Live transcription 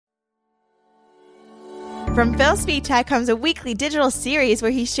From Phil Svitek comes a weekly digital series where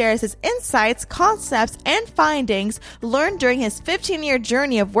he shares his insights, concepts, and findings learned during his 15-year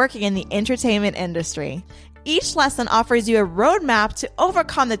journey of working in the entertainment industry. Each lesson offers you a roadmap to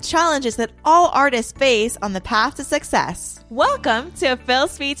overcome the challenges that all artists face on the path to success. Welcome to a Phil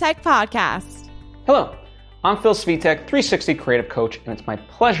Svitek podcast. Hello, I'm Phil Svitek, 360 Creative Coach, and it's my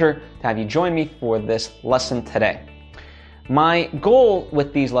pleasure to have you join me for this lesson today. My goal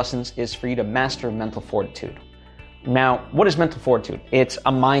with these lessons is for you to master mental fortitude. Now, what is mental fortitude? It's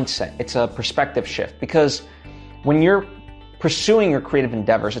a mindset. It's a perspective shift, because when you're pursuing your creative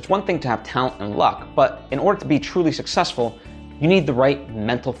endeavors, it's one thing to have talent and luck, but in order to be truly successful, you need the right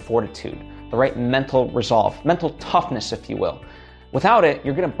mental fortitude, the right mental resolve, mental toughness, if you will. Without it,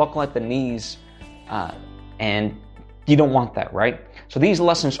 you're going to buckle at the knees, and you don't want that, right? So these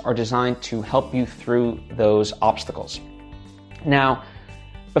lessons are designed to help you through those obstacles. Now,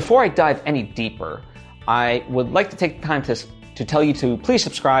 before I dive any deeper, I would like to take the time to tell you to please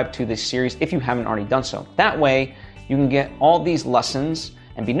subscribe to this series if you haven't already done so. That way, you can get all these lessons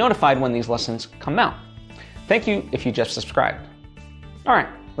and be notified when these lessons come out. Thank you if you just subscribed. All right,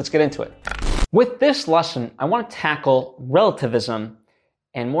 let's get into it. With this lesson, I want to tackle relativism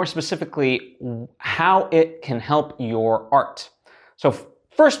and more specifically, how it can help your art. So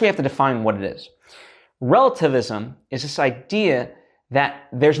first, we have to define what it is. Relativism is this idea that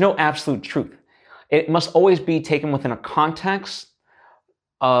there's no absolute truth. It must always be taken within a context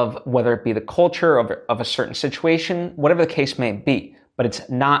of whether it be the culture of a certain situation, whatever the case may be, but it's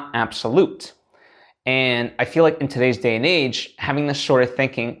not absolute. And I feel like in today's day and age, having this sort of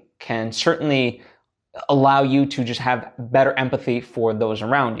thinking can certainly allow you to just have better empathy for those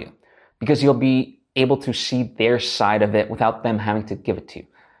around you, because you'll be able to see their side of it without them having to give it to you.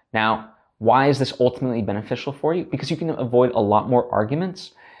 Now, why is this ultimately beneficial for you? Because you can avoid a lot more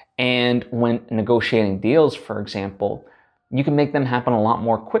arguments. And when negotiating deals, for example, you can make them happen a lot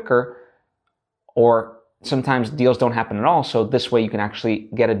more quicker, or sometimes deals don't happen at all. So this way you can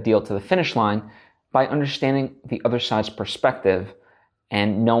actually get a deal to the finish line by understanding the other side's perspective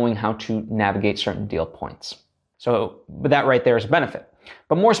and knowing how to navigate certain deal points. So that right there is a benefit.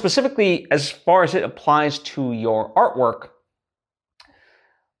 But more specifically, as far as it applies to your artwork,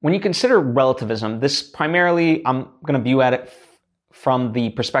 when you consider relativism, this primarily, I'm going to view at it from the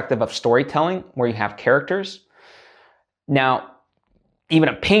perspective of storytelling, where you have characters. Now, even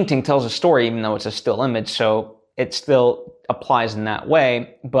a painting tells a story, even though it's a still image, so it still applies in that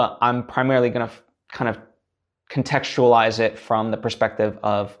way, but I'm primarily going to kind of contextualize it from the perspective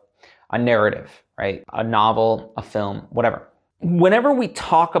of a narrative, right? A novel, a film, whatever. Whenever we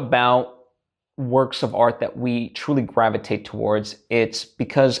talk about works of art that we truly gravitate towards, it's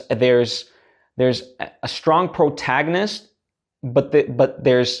because there's a strong protagonist, but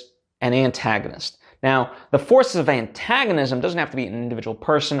there's an antagonist. Now, the forces of antagonism doesn't have to be an individual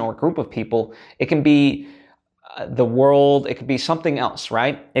person or a group of people. It can be the world. It could be something else,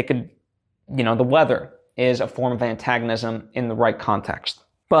 right? It could, the weather is a form of antagonism in the right context.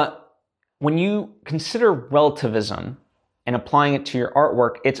 But when you consider relativism and applying it to your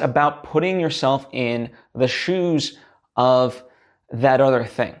artwork, it's about putting yourself in the shoes of that other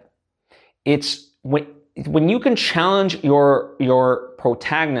thing. It's when you can challenge your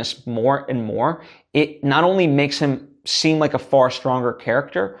protagonist more and more, it not only makes him seem like a far stronger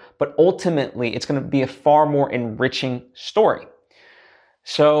character, but ultimately it's going to be a far more enriching story.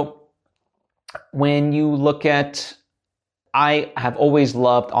 So when you look at, I have always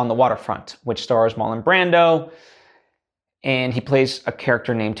loved On the Waterfront, which stars Marlon Brando, and he plays a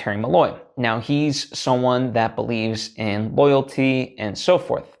character named Terry Malloy. Now, he's someone that believes in loyalty and so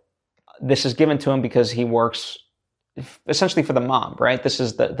forth. This is given to him because he works essentially for the mob, right? This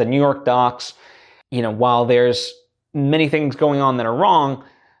is the New York docks. While there's many things going on that are wrong,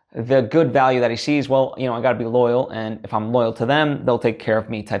 the good value that he sees, I got to be loyal, and if I'm loyal to them, they'll take care of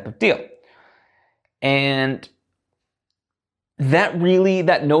me type of deal. And that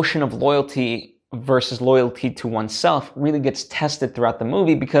notion of loyalty versus loyalty to oneself really gets tested throughout the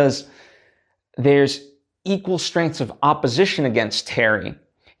movie, because there's equal strengths of opposition against Terry.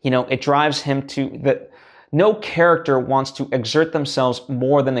 It drives him to no character wants to exert themselves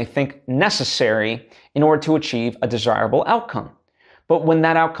more than they think necessary in order to achieve a desirable outcome. But when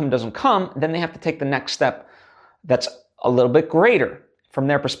that outcome doesn't come, then they have to take the next step that's a little bit greater from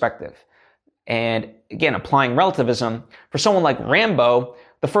their perspective. And again, applying relativism, for someone like Rambo,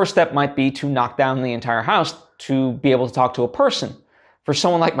 the first step might be to knock down the entire house to be able to talk to a person. For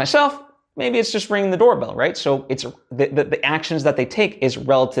someone like myself, maybe it's just ringing the doorbell, right? So it's the actions that they take is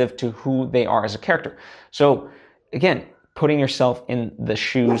relative to who they are as a character. So again, putting yourself in the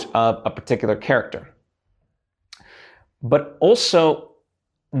shoes of a particular character. But also,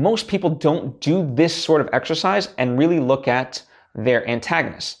 most people don't do this sort of exercise and really look at their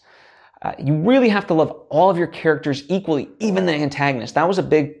antagonists. You really have to love all of your characters equally, even the antagonist. That was a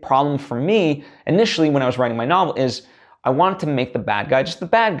big problem for me initially when I was writing my novel, is I wanted to make the bad guy just the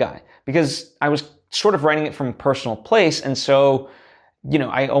bad guy, because I was sort of writing it from a personal place. And so,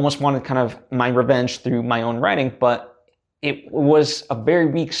 I almost wanted kind of my revenge through my own writing, but it was a very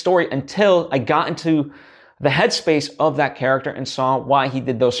weak story until I got into the headspace of that character and saw why he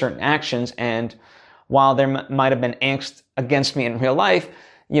did those certain actions. And while there might have been angst against me in real life,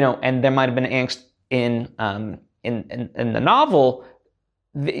 and there might have been angst in the novel,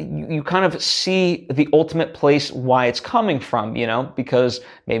 you kind of see the ultimate place why it's coming from, because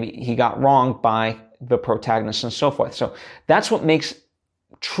maybe he got wronged by the protagonist and so forth. So that's what makes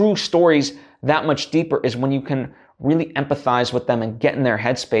true stories that much deeper, is when you can really empathize with them and get in their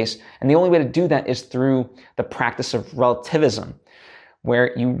headspace. And the only way to do that is through the practice of relativism,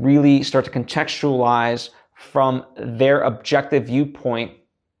 where you really start to contextualize from their objective viewpoint,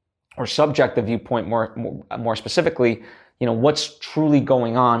 or subjective viewpoint more specifically, what's truly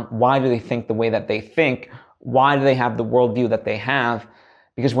going on? Why do they think the way that they think? Why do they have the worldview that they have?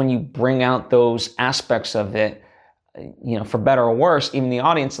 Because when you bring out those aspects of it, for better or worse, even the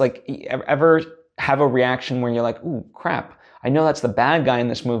audience, like, ever have a reaction where you're like, ooh, crap, I know that's the bad guy in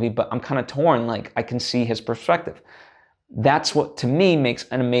this movie, but I'm kind of torn, like, I can see his perspective. That's what, to me, makes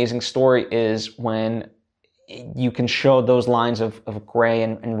an amazing story, is when you can show those lines of gray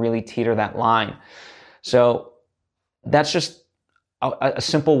and really teeter that line. So that's just a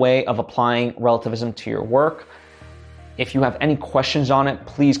simple way of applying relativism to your work. If you have any questions on it,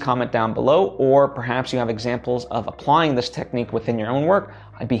 please comment down below, or perhaps you have examples of applying this technique within your own work.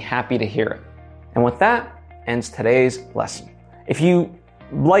 I'd be happy to hear it. And with that ends today's lesson. If you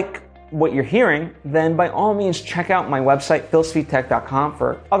like what you're hearing, then by all means check out my website, philsvitek.com,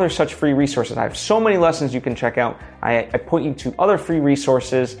 for other such free resources. I have so many lessons you can check out. I point you to other free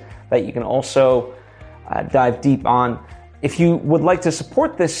resources that you can also dive deep on. If you would like to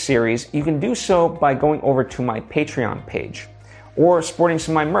support this series, you can do so by going over to my Patreon page or sporting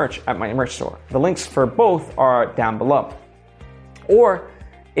some of my merch at my merch store. The links for both are down below. Or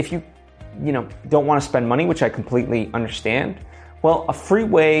if you don't want to spend money, which I completely understand, well, a free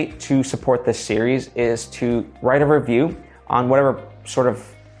way to support this series is to write a review on whatever sort of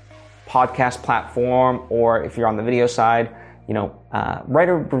podcast platform, or if you're on the video side, write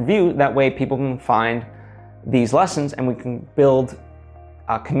a review. That way people can find these lessons and we can build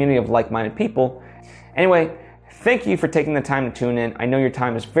a community of like-minded people. Anyway, thank you for taking the time to tune in. I know your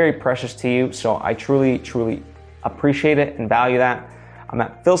time is very precious to you, so I truly, truly appreciate it and value that. I'm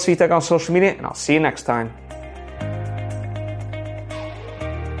at Phil Svitek on social media, and I'll see you next time.